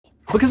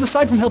Because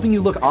aside from helping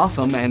you look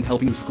awesome and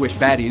helping you squish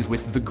baddies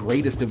with the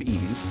greatest of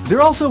ease,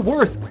 they're also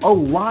worth a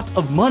lot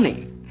of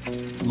money.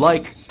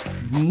 Like,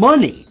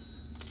 money.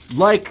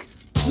 Like,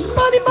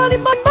 money, money,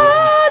 money,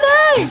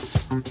 money!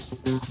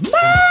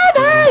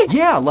 Money!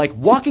 Yeah, like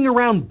walking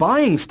around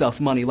buying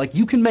stuff money, like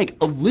you can make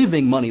a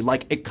living money,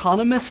 like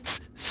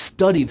economists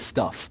studied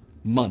stuff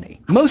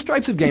money. Most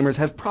types of gamers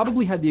have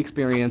probably had the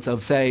experience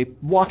of, say,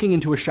 walking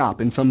into a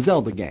shop in some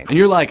Zelda game, and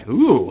you're like,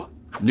 ooh,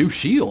 new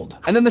shield.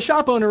 And then the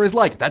shop owner is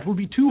like, that will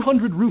be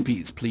 200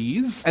 rupees,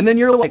 please. And then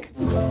you're like...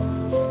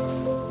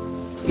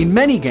 In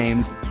many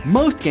games,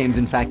 most games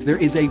in fact, there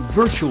is a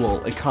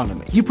virtual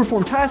economy. You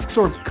perform tasks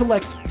or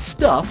collect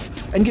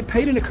stuff and get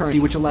paid in a currency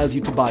which allows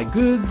you to buy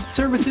goods,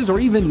 services, or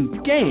even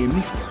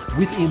games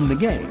within the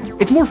game.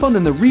 It's more fun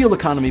than the real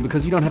economy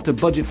because you don't have to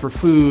budget for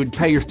food,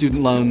 pay your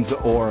student loans,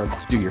 or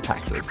do your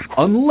taxes.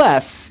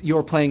 Unless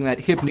you're playing that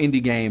hip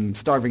indie game,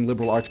 Starving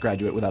Liberal Arts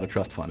Graduate Without a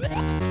Trust Fund.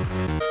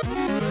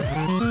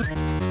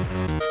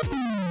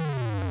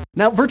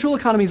 Now, virtual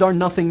economies are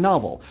nothing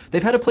novel.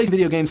 They've had a place in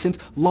video games since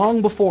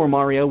long before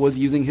Mario was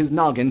using his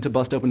noggin to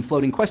bust open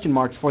floating question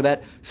marks for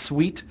that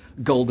sweet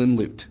golden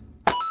loot.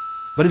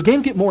 But as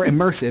games get more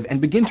immersive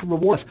and begin to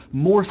reward us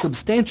more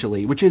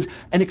substantially, which is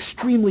an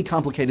extremely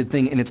complicated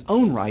thing in its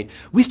own right,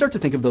 we start to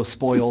think of those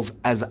spoils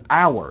as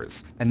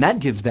ours, and that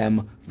gives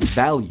them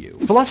value.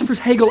 Philosophers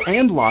Hegel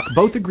and Locke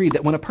both agreed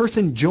that when a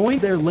person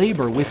joins their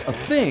labor with a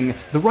thing,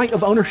 the right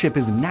of ownership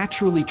is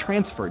naturally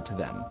transferred to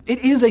them. It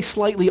is a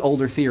slightly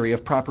older theory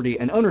of property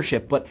and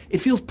ownership, but it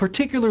feels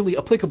particularly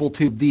applicable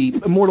to the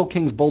Immortal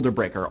King's Boulder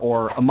Breaker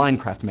or a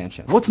Minecraft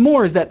mansion. What's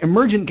more is that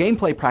emergent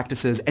gameplay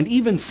practices and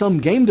even some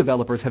game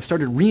developers have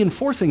started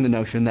reinforcing the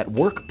notion that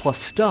work plus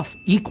stuff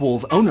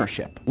equals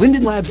ownership.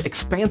 Linden Labs'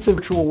 expansive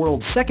virtual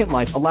world Second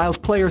Life allows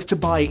players to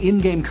buy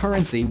in-game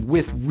currency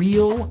with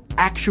real,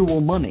 actual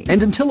money.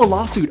 And until a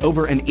lawsuit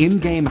over an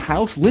in-game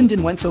house,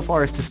 Linden went so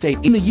far as to state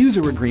in the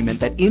user agreement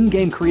that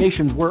in-game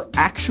creations were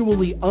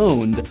actually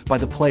owned by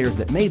the players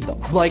that made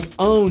them. Like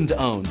owned,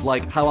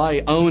 like how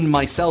I own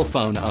my cell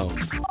phone owned.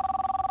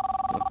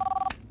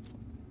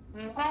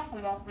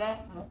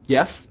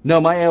 Yes? No,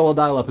 my AOL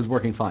dial-up is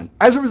working fine.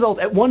 As a result,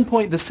 at one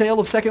point, the sale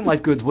of Second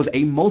Life goods was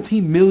a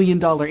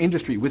multi-million-dollar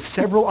industry, with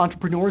several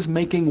entrepreneurs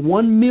making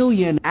 1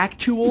 million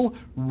actual,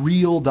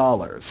 real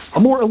dollars. A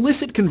more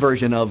illicit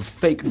conversion of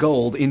fake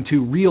gold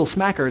into real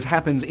smackers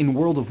happens in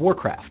World of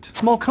Warcraft.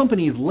 Small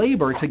companies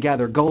labor to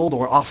gather gold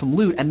or awesome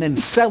loot and then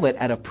sell it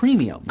at a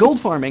premium. Gold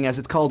farming, as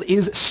it's called,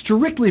 is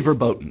strictly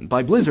verboten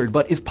by Blizzard,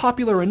 but is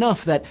popular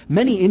enough that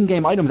many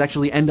in-game items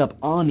actually end up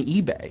on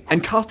eBay.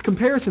 And cost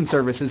comparison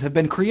services have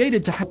been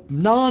created to help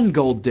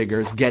non-gold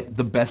diggers get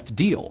the best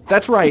deal.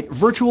 That's right,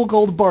 virtual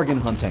gold bargain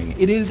hunting.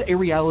 It is a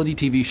reality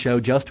TV show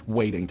just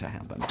waiting to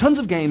happen. Tons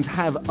of games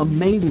have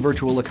amazing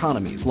virtual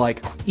economies,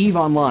 like EVE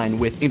Online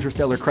with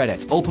Interstellar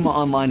credits, Ultima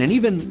Online, and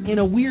even, in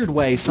a weird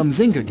way, some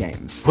Zynga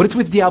games. But it's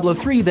with Diablo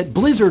 3 that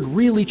Blizzard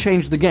really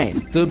changed the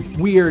game. The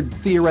weird,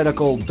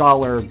 theoretical,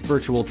 dollar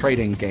virtual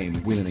trading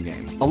game within a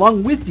game.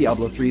 Along with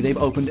Diablo 3, they've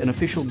opened an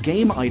official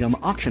game item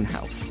auction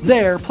house.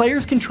 There,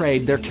 players can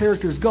trade their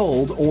character's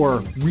gold, or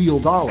real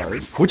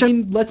dollars, which, I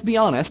mean, let's be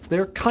honest,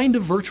 they're kind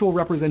of virtual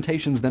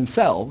representations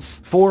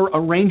themselves, for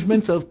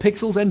arrangements of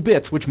pixels and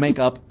bits which make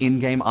up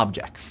in-game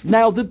objects.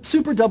 Now, the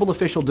super double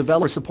official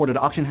developer-supported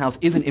auction house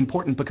isn't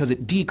important because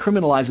it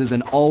decriminalizes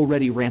an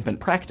already rampant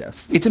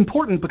practice. It's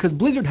important because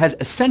Blizzard has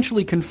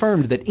essentially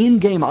confirmed that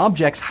in-game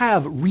objects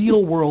have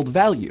real-world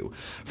value.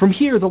 From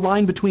here, the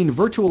line between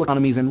virtual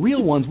economies and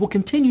real ones will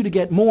continue to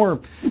get more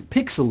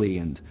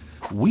pixely and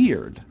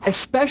weird.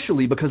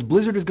 Especially because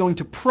Blizzard is going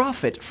to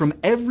profit from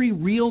every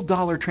real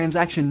dollar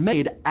transaction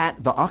made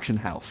at the auction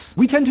house.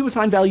 We tend to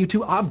assign value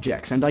to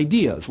objects and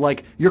ideas,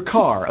 like your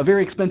car, a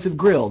very expensive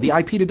grill, the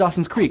IP to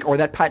Dawson's Creek, or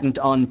that patent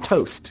on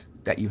toast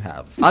that you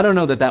have. I don't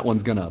know that that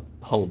one's gonna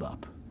hold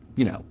up,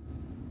 you know,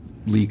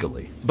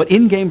 legally. But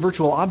in-game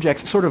virtual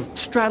objects sort of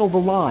straddle the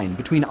line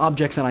between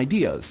objects and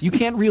ideas. You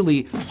can't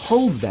really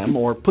hold them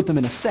or put them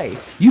in a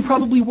safe. You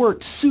probably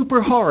worked super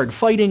hard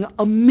fighting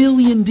a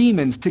million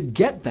demons to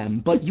get them,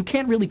 but you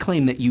can't really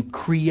claim that you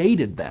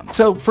created them.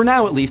 So for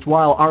now at least,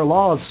 while our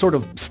laws sort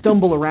of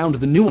stumble around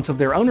the nuance of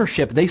their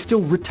ownership, they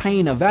still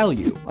retain a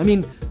value. I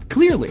mean,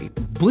 clearly,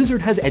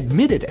 Blizzard has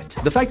admitted it.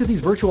 The fact that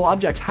these virtual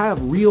objects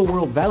have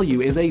real-world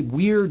value is a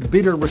weird,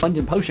 bitter,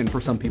 resplendent potion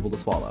for some people to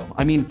swallow.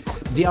 I mean,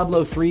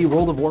 Diablo 3,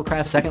 World of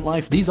Warcraft, Second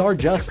Life, these are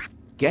just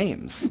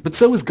games. But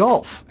so is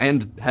golf.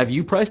 And have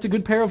you priced a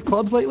good pair of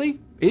clubs lately?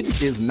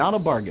 It is not a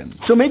bargain.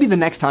 So maybe the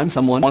next time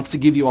someone wants to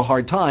give you a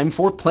hard time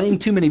for playing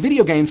too many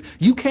video games,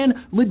 you can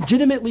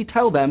legitimately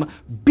tell them,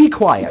 be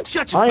quiet.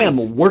 Shut your face. I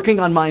am working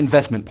on my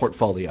investment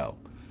portfolio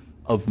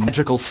of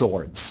magical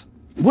swords.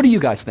 What do you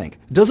guys think?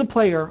 Does a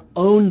player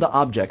own the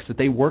objects that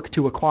they work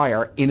to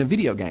acquire in a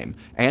video game?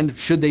 And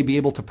should they be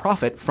able to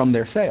profit from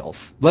their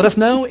sales? Let us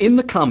know in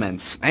the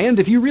comments. And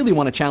if you really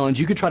want a challenge,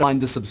 you could try to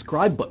find the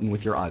subscribe button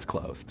with your eyes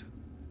closed.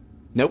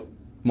 Nope.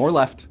 More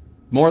left.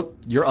 More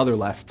your other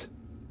left.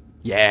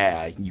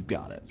 Yeah, you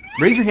got it.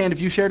 Raise your hand if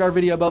you shared our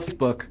video about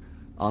Facebook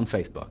on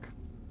Facebook.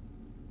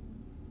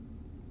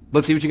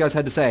 Let's see what you guys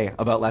had to say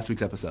about last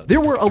week's episode. There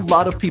were a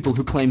lot of people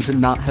who claim to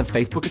not have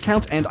Facebook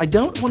accounts, and I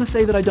don't want to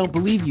say that I don't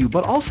believe you,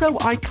 but also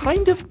I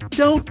kind of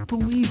don't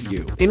believe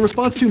you. In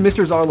response to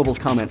Mr. Zarlable's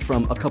comment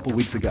from a couple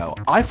weeks ago,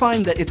 I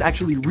find that it's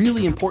actually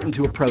really important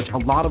to approach a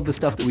lot of the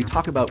stuff that we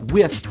talk about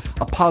with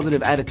a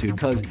positive attitude,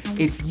 because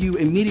if you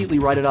immediately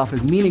write it off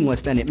as meaningless,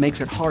 then it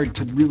makes it hard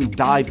to really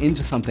dive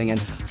into something and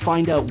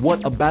find out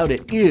what about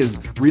it is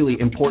really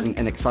important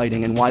and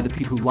exciting and why the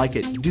people who like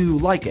it do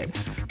like it.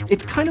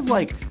 It's kind of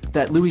like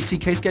that Louis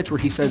C.K. sketch where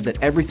he says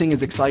that everything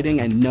is exciting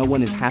and no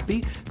one is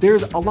happy.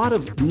 There's a lot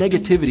of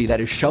negativity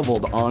that is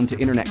shoveled onto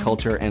internet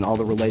culture and all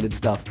the related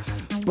stuff.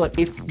 But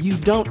if you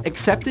don't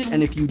accept it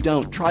and if you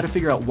don't try to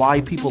figure out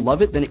why people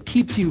love it, then it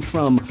keeps you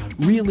from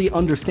really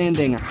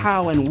understanding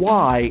how and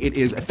why it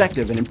is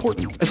effective and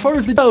important. As far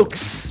as the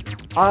jokes,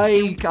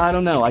 I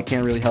don't know. I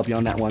can't really help you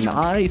on that one.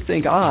 I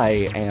think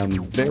I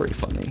am very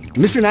funny.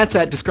 Mr.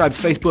 Natsat describes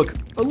Facebook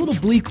a little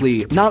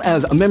bleakly, not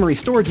as a memory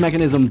storage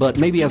mechanism, but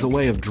maybe as a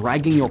way of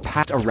dragging your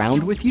past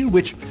around with you,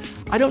 which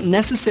I don't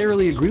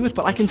necessarily agree with,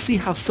 but I can see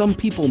how some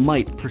people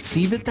might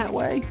perceive it that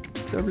way.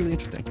 So really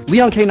interesting.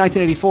 Leon K.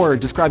 1984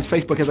 describes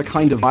Facebook as a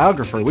kind of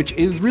biographer, which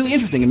is really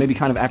interesting and maybe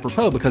kind of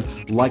apropos because,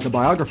 like a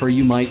biographer,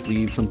 you might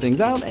leave some things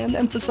out and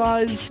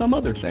emphasize some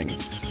other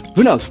things.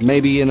 Who knows,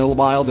 maybe in a little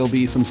while there'll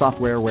be some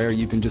software where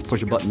you can just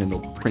push a button and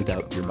it'll print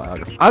out your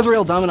biography.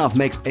 Azrael Dominov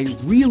makes a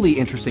really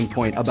interesting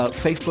point about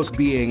Facebook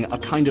being a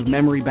kind of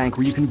memory bank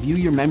where you can view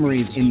your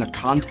memories in the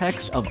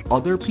context of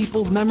other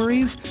people's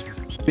memories,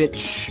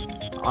 which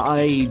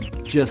I'm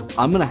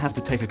gonna have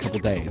to take a couple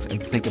days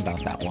and think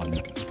about that one.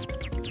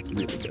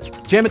 Really good.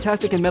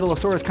 Jamatastic and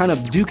Metalosaurus kind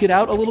of duke it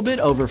out a little bit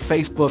over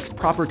Facebook's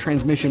proper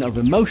transmission of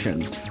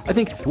emotions. I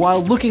think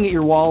while looking at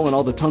your wall and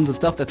all the tons of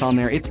stuff that's on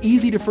there, it's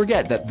easy to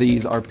forget that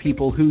these are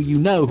people who you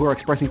know who are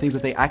expressing things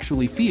that they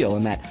actually feel,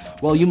 and that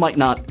while you might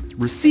not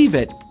receive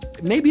it,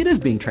 maybe it is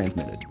being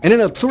transmitted. And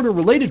in a sort of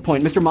related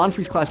point, Mr.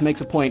 Monfrey's class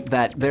makes a point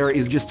that there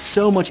is just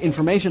so much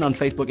information on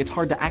Facebook, it's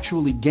hard to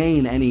actually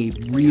gain any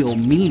real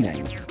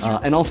meaning.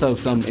 And also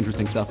some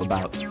interesting stuff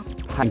about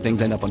how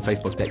things end up on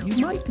Facebook that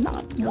you might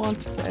not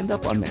want to end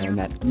up on there, and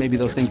that maybe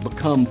those things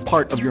become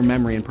part of your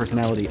memory and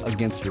personality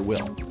against your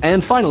will.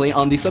 And finally,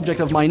 on the subject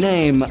of my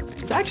name,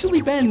 it's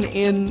actually been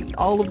in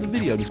all of the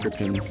video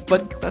descriptions,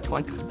 but that's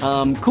fine.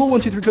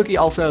 Cool123Cookie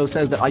also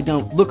says that I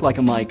don't look like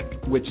a Mike,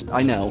 which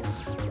I know.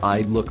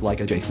 I look like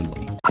a Jason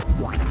Lee.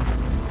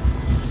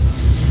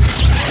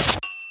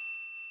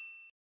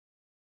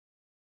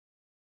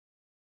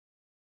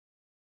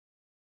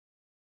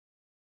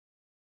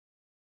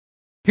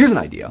 Here's an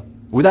idea.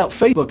 Without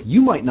Facebook,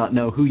 you might not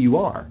know who you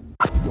are.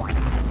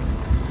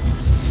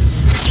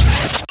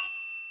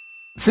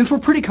 Since we're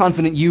pretty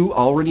confident you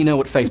already know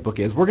what Facebook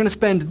is, we're going to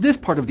spend this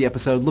part of the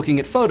episode looking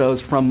at photos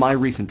from my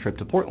recent trip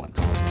to Portland.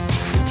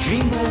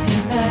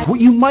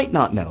 What you might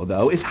not know,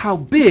 though, is how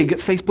big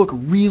Facebook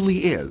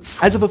really is.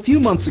 As of a few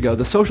months ago,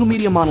 the social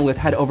media monolith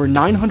had over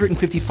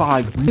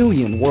 955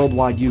 million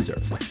worldwide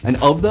users. And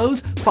of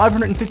those,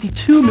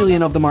 552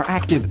 million of them are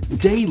active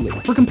daily.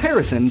 For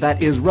comparison,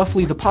 that is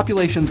roughly the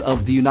populations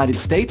of the United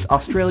States,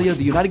 Australia,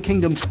 the United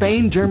Kingdom,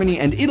 Spain, Germany,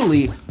 and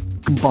Italy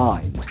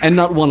combined. And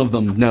not one of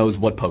them knows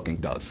what poking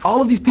does.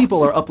 All of these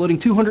people are uploading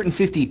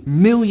 250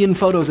 million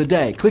photos a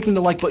day, clicking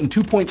the like button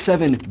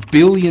 2.7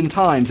 billion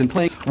times, and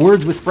playing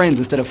Words with Friends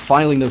instead of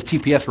filing those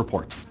TPS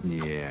reports.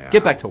 Yeah.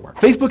 Get back to work.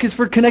 Facebook is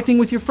for connecting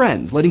with your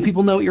friends, letting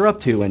people know what you're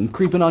up to, and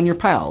creeping on your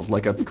pals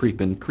like a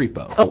creepin'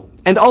 creepo. Oh,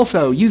 and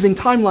also using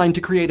Timeline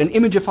to create an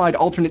imagified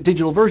alternate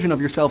digital version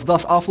of yourself,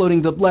 thus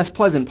offloading the less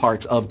pleasant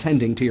parts of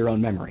tending to your own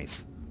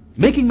memories.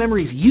 Making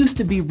memories used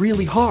to be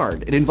really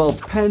hard. It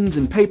involved pens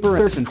and paper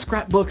and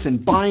scrapbooks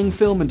and buying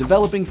film and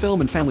developing film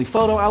and family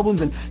photo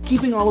albums and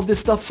keeping all of this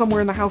stuff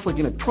somewhere in the house, like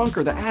in a trunk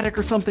or the attic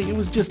or something. It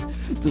was just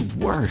the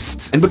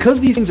worst. And because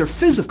these things are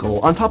physical,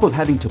 on top of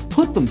having to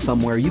put them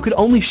somewhere, you could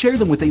only share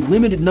them with a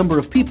limited number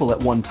of people at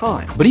one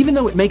time. But even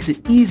though it makes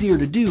it easier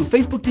to do,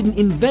 Facebook didn't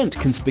invent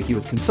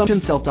conspicuous consumption,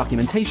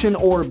 self-documentation,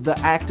 or the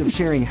act of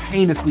sharing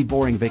heinously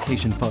boring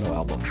vacation photo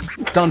albums.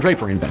 Don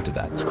Draper invented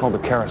that. It's called a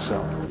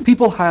carousel.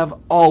 People have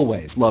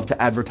always love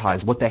to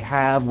advertise what they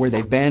have, where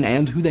they've been,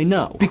 and who they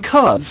know.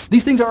 Because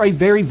these things are a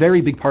very,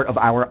 very big part of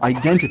our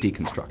identity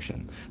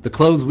construction. The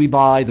clothes we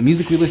buy, the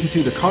music we listen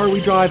to, the car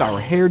we drive,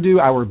 our hairdo,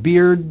 our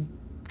beard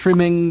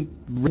trimming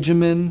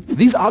regimen.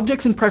 These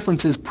objects and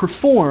preferences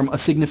perform a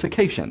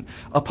signification.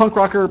 A punk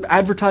rocker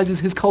advertises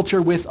his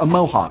culture with a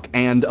mohawk,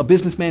 and a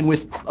businessman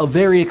with a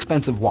very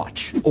expensive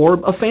watch.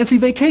 Or a fancy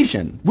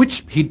vacation,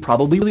 which he'd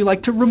probably really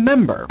like to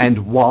remember. And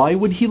why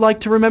would he like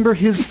to remember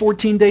his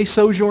 14-day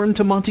sojourn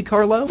to Monte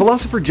Carlo?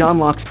 Philosopher John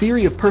Locke's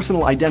theory of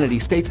personal identity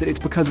states that it's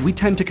because we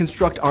tend to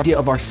construct our idea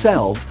of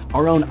ourselves,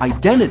 our own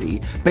identity,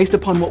 based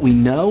upon what we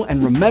know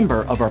and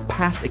remember of our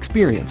past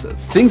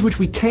experiences. Things which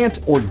we can't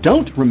or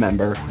don't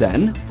remember,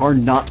 then, are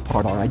not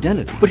part of our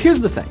identity. But here's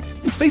the thing.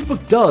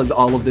 Facebook does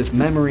all of this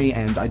memory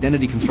and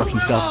identity construction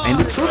stuff, and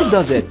it sort of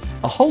does it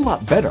a whole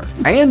lot better,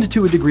 and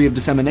to a degree of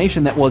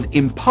dissemination that was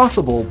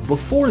impossible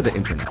before the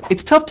internet.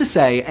 It's tough to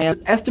say,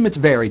 and estimates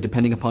vary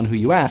depending upon who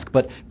you ask,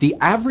 but the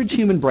average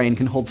human brain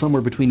can hold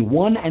somewhere between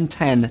 1 and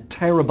 10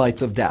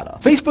 terabytes of data.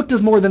 Facebook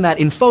does more than that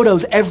in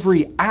photos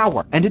every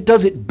hour, and it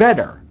does it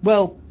better.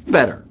 Well,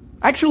 better.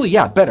 Actually,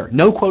 yeah, better.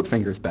 No quote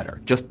fingers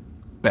better. Just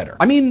better.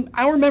 I mean,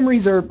 our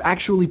memories are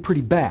actually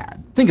pretty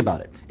bad. Think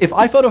about it. If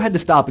iPhoto had to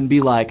stop and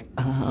be like,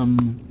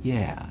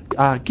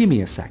 give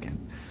me a second,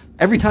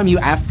 every time you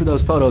asked for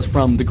those photos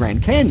from the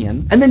Grand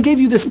Canyon, and then gave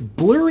you this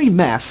blurry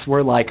mess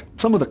where, like,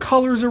 some of the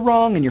colors are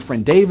wrong and your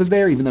friend Dave is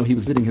there even though he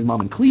was visiting his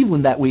mom in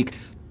Cleveland that week,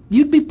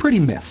 you'd be pretty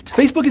miffed.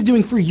 Facebook is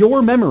doing for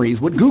your memories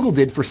what Google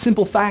did for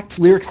simple facts,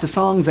 lyrics to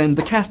songs, and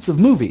the casts of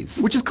movies.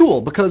 Which is cool,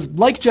 because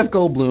like Jeff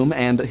Goldblum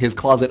and his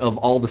closet of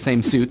all the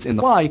same suits in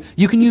the Y,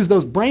 you can use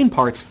those brain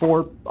parts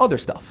for other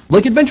stuff.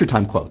 Like Adventure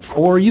Time quotes,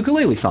 or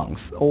ukulele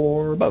songs,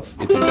 or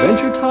both. It's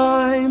Adventure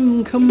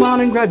Time, come on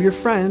and grab your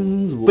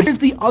friends. But here's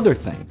the other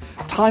thing.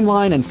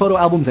 Timeline and photo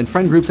albums and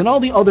friend groups and all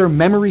the other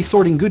memory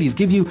sorting goodies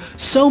give you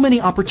so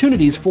many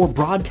opportunities for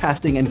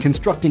broadcasting and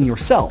constructing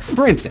yourself.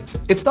 For instance,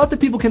 it's thought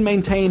that people can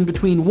maintain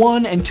between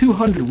 1 and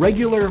 200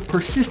 regular,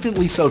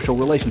 persistently social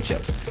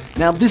relationships.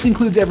 Now, this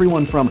includes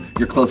everyone from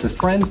your closest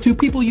friends to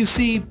people you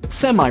see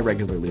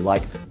semi-regularly,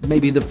 like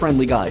maybe the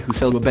friendly guy who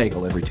sells a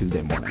bagel every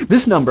Tuesday morning.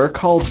 This number,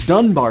 called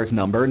Dunbar's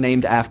number,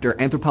 named after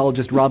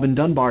anthropologist Robin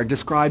Dunbar,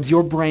 describes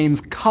your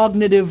brain's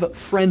cognitive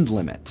friend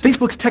limit.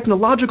 Facebook's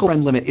technological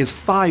friend limit is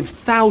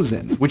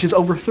 5,000, which is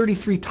over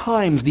 33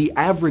 times the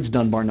average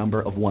Dunbar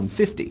number of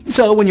 150.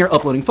 So when you're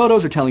uploading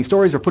photos or telling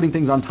stories or putting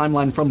things on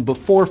timeline from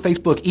before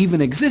Facebook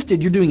even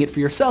existed, you're doing it for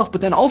yourself,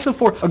 but then also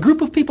for a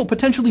group of people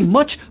potentially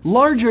much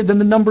larger than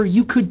the number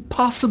you could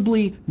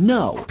possibly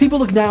know. People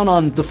look down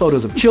on the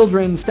photos of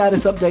children,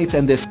 status updates,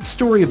 and this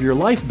story of your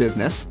life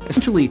business,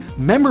 essentially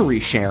memory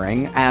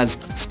sharing, as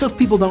stuff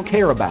people don't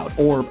care about,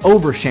 or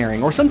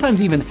oversharing, or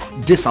sometimes even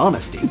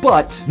dishonesty.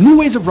 But new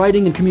ways of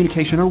writing and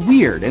communication are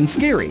weird and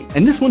scary,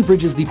 and this one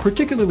bridges the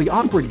particularly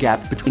awkward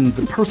gap between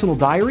the personal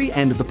diary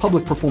and the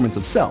public performance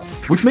of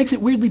self, which makes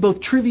it weirdly both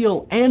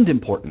trivial and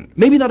important.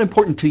 Maybe not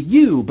important to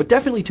you, but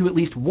definitely to at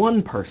least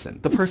one person,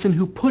 the person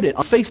who put it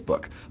on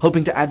Facebook,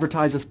 hoping to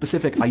advertise a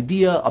specific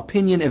idea,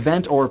 opinion,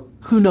 event, or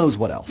who knows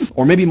what else.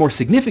 Or maybe more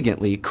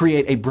significantly,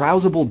 create a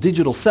browsable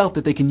digital self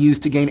that they can use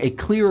to gain a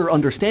clearer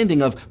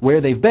understanding of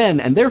where they've been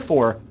and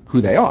therefore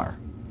who they are.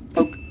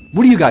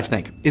 What do you guys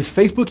think? Is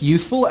Facebook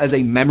useful as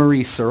a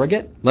memory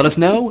surrogate? Let us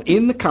know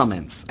in the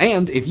comments.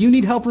 And if you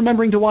need help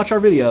remembering to watch our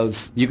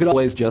videos, you could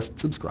always just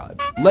subscribe.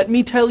 Let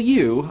me tell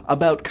you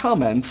about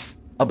comments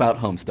about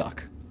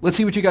Homestuck. Let's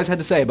see what you guys had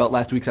to say about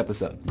last week's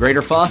episode.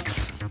 Greater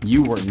Fox,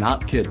 you were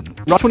not kidding.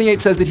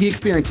 Ross28 says that he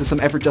experiences some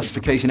effort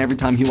justification every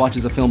time he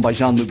watches a film by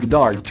Jean-Luc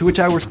Godard, to which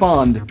I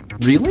respond,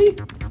 really?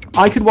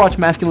 I could watch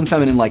Masculine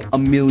Feminine like a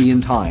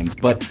million times,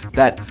 but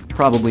that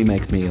probably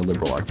makes me a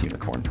liberal arts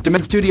unicorn.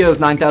 Demented Studios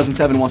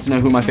 9007 wants to know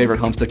who my favorite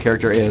Homestuck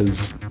character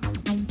is.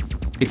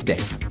 It's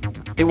Dave.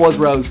 It was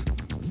Rose.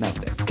 Now it's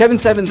Dave. Kevin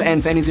Sevens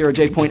and Fanny Zero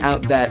J point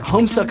out that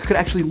Homestuck could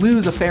actually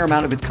lose a fair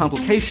amount of its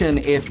complication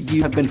if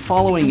you have been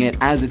following it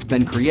as it's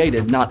been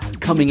created, not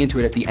coming into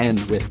it at the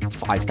end with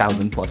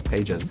 5,000 plus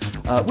pages.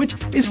 Which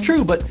is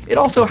true, but it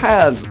also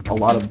has a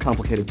lot of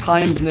complicated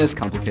time business,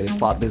 complicated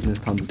plot business,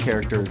 tons of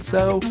characters,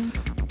 so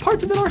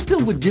parts of it are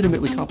still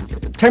legitimately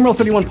complicated.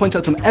 Tameril31 points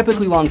out some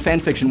epically long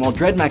fanfiction, while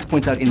Dreadmax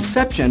points out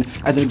Inception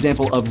as an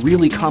example of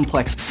really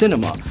complex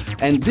cinema.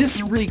 And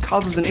this really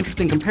causes an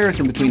interesting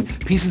comparison between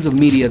pieces of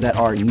media that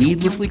are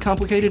needlessly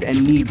complicated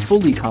and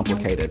needfully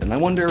complicated. And I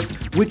wonder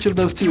which of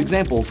those two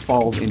examples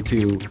falls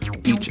into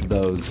each of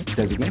those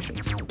designations.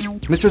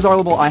 Mr.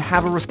 Zarlable, I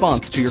have a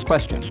response to your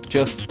question,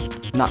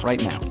 just not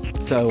right now.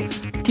 So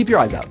keep your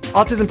eyes out.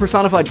 Autism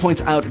Personified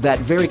points out that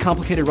very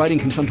complicated writing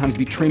can sometimes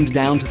be trimmed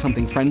down to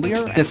something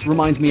friendlier. This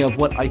reminds me of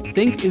what I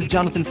think is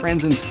Jonathan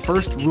Franzen's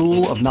first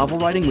rule of novel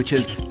writing, which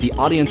is the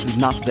audience is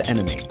not the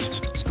enemy.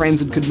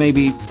 Franzen could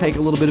maybe take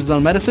a little bit of his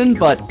own medicine,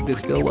 but it's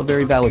still a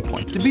very valid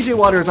point. To BJ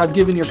Waters, I've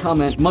given your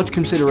comment much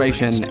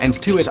consideration, and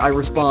to it I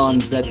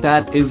respond that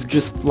that is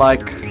just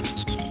like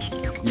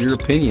your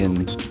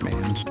opinion,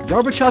 man.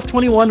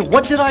 Gorbachev21,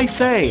 what did I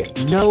say?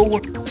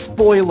 No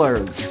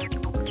spoilers.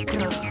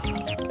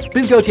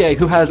 Biz Gautier,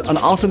 who has an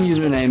awesome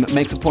username,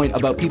 makes a point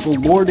about people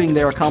lording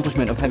their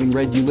accomplishment of having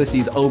read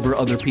Ulysses over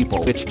other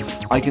people, which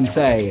I can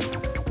say,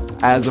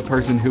 as a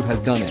person who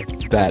has done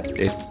it, that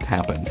it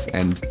happens,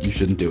 and you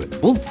shouldn't do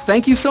it. Well,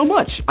 thank you so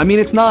much. I mean,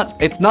 it's not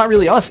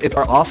really us, it's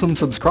our awesome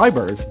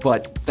subscribers,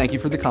 but thank you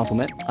for the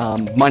compliment.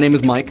 My name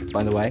is Mike,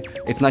 by the way.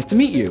 It's nice to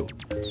meet you,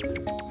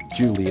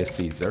 Julius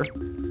Caesar.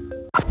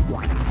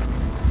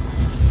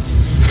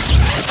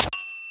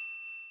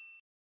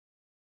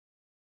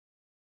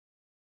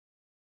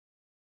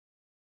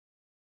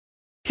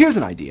 Here's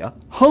an idea.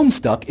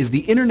 Homestuck is the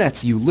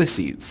internet's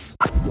Ulysses.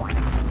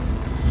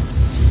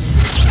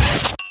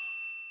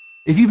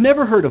 If you've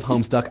never heard of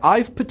Homestuck,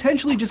 I've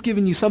potentially just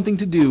given you something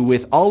to do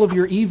with all of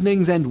your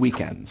evenings and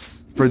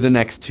weekends for the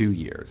next 2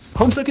 years.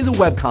 Homestuck is a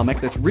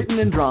webcomic that's written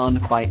and drawn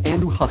by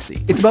Andrew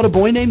Hussey. It's about a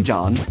boy named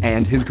John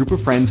and his group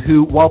of friends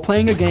who, while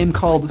playing a game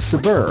called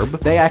Suburb,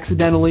 they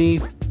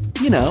accidentally,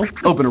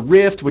 open a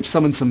rift which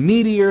summons some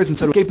meteors, and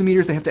so to escape the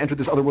meteors they have to enter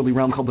this otherworldly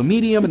realm called the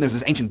Medium, and there's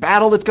this ancient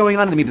battle that's going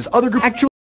on, and they meet this other group. Actually,